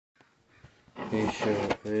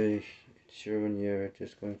Hey, Sherwin here,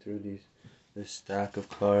 just going through this stack of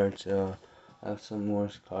cards. I have some more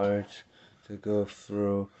cards to go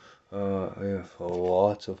through. I have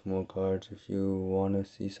lots of more cards. If you want to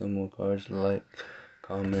see some more cards, like,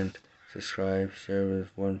 comment, subscribe, share with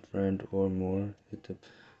one friend or more. Hit the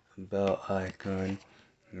bell icon.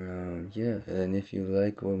 Yeah, and if you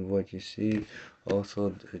like what you see,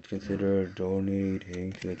 also consider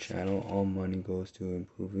donating to the channel. All money goes to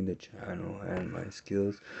improving the channel and my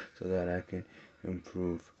skills so that I can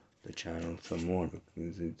improve the channel some more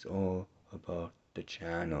because it's all about the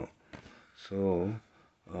channel. So,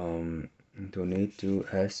 donate to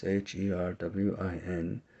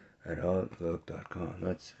SHERWIN at outlook.com.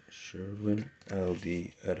 That's Sherwin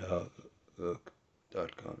LD at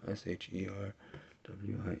outlook.com.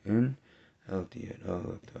 SHERWIN LD at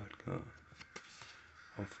outlook.com.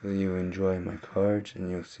 Hopefully you enjoy my cards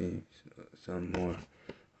and you'll see some more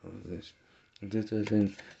of this. If this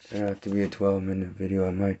doesn't turn out to be a 12-minute video,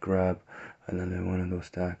 I might grab another one of those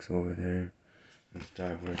stacks over there and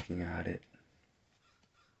start working at it.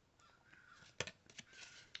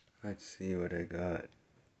 Let's see what I got.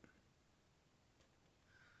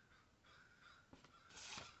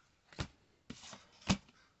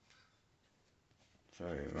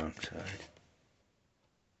 Sorry, wrong side.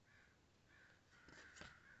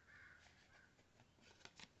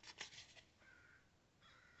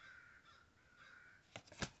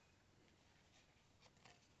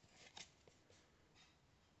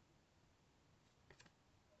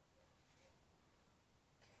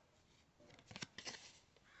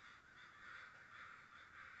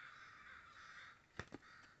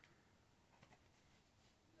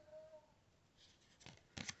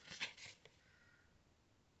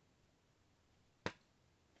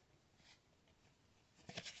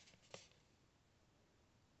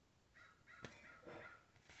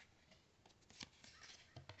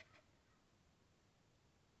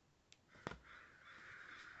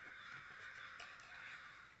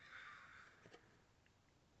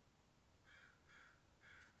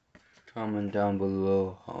 Comment down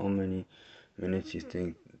below how many minutes you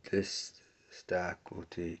think this stack will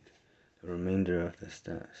take. The remainder of the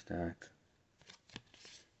stack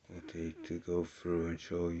will take to go through and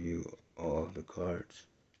show you all the cards.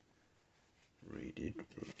 Rated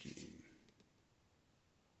rookie.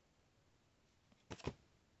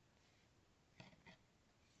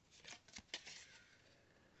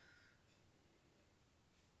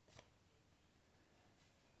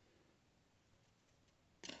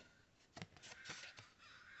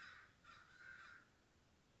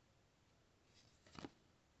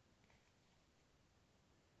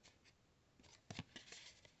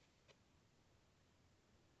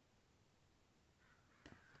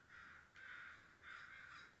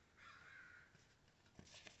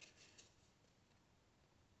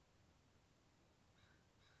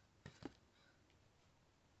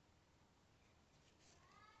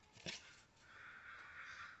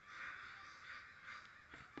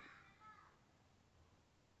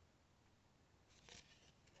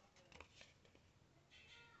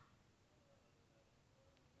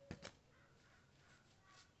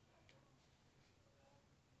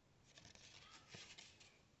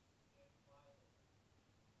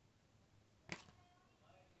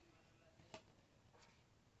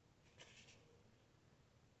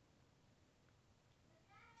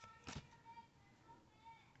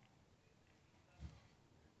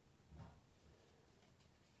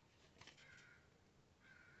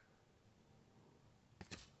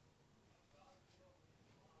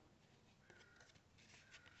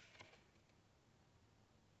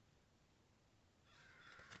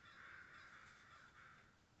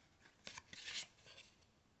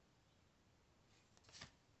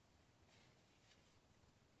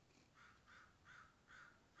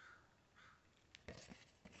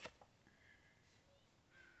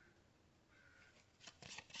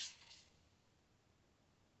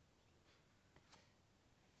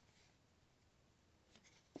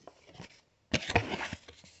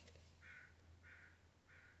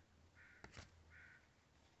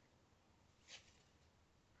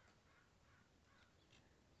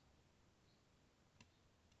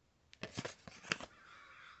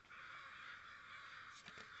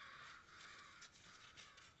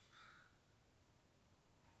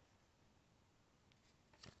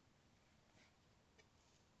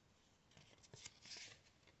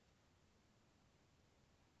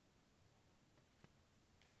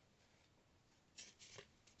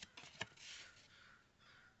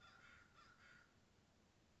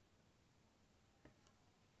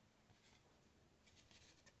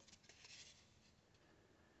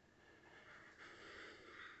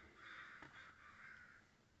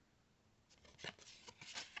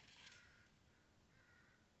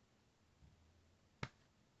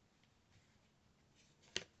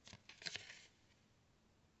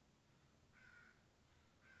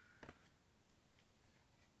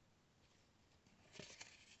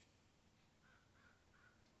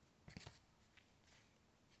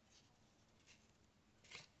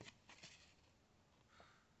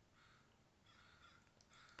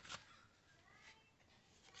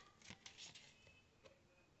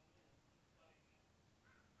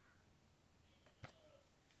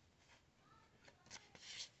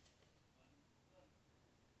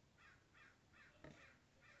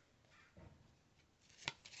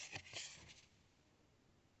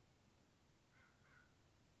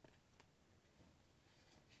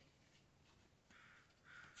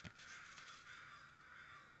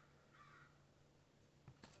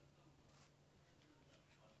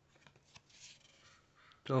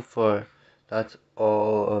 So far, that's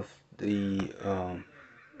all of the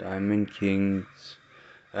Diamond Kings,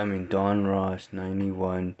 Donruss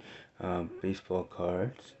 91 baseball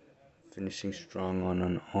cards, finishing strong on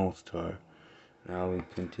an all-star. Now we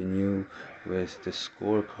continue with the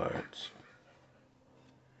scorecards.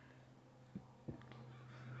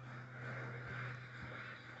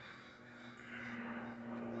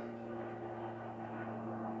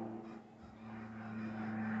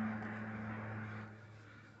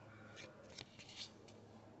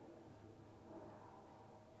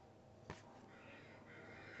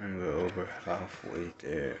 And we're over halfway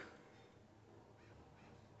there.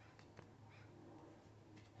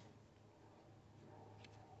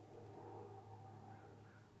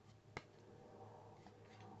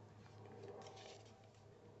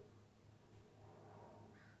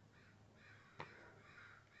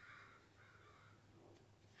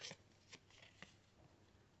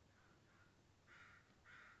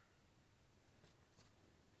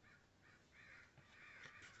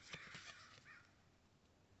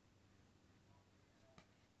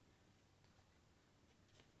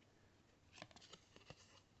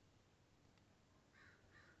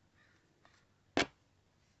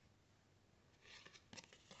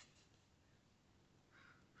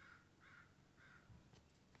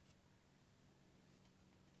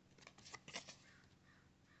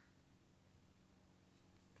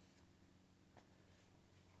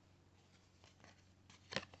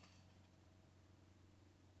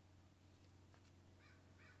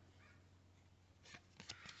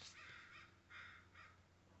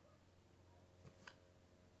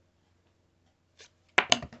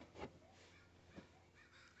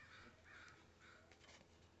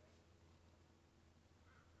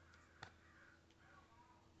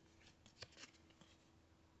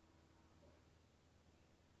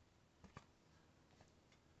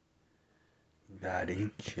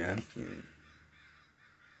 Batting champion.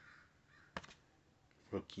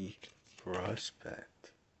 Rookie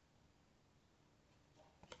prospect.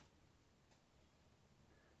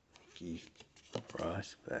 Rookie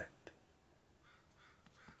prospect.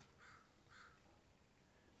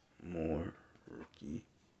 More rookie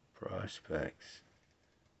prospects.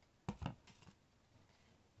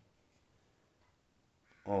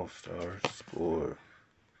 All-star score.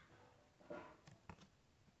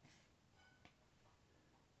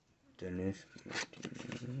 Dennis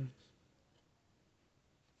Martinez.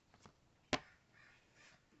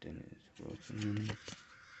 Dennis Wilson.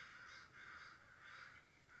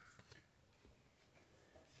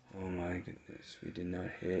 Oh my goodness, we did not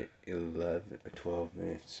hit 12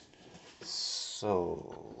 minutes.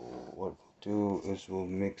 So, what we'll do is we'll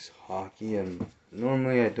mix hockey, and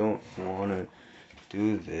normally I don't want to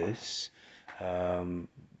do this,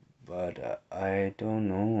 but I don't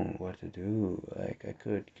know what to do. Like, I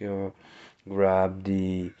could go grab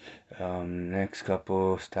the next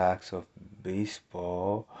couple stacks of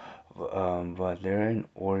baseball, but they're in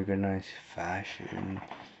organized fashion,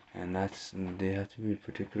 and they have to be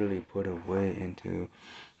particularly put away into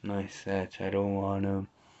nice sets. I don't want to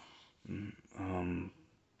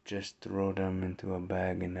just throw them into a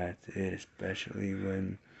bag and that's it, especially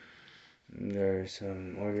when there's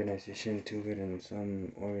some organization to it and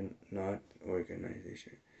some or not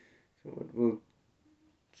organization. So what we'll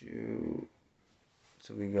do,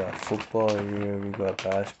 so we got football here, we got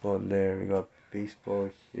basketball there, we got baseball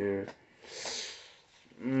here.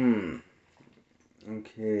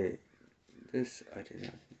 Okay, this I did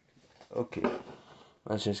not. Okay,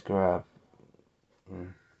 let's just grab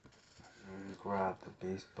the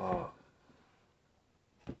baseball.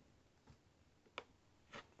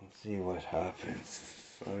 Let's see what happens.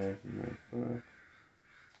 5.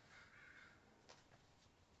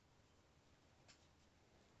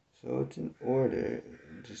 So it's in order,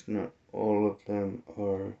 just not all of them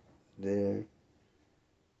are there.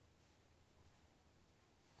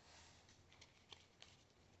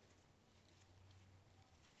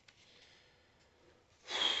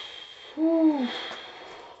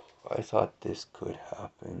 I thought this could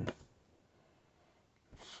happen.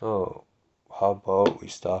 So, how about we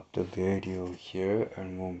stop the video here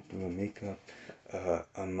and we'll make up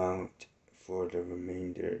amount for the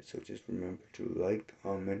remainder. So just remember to like,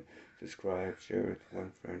 comment, subscribe, share with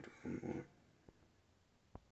one friend or more.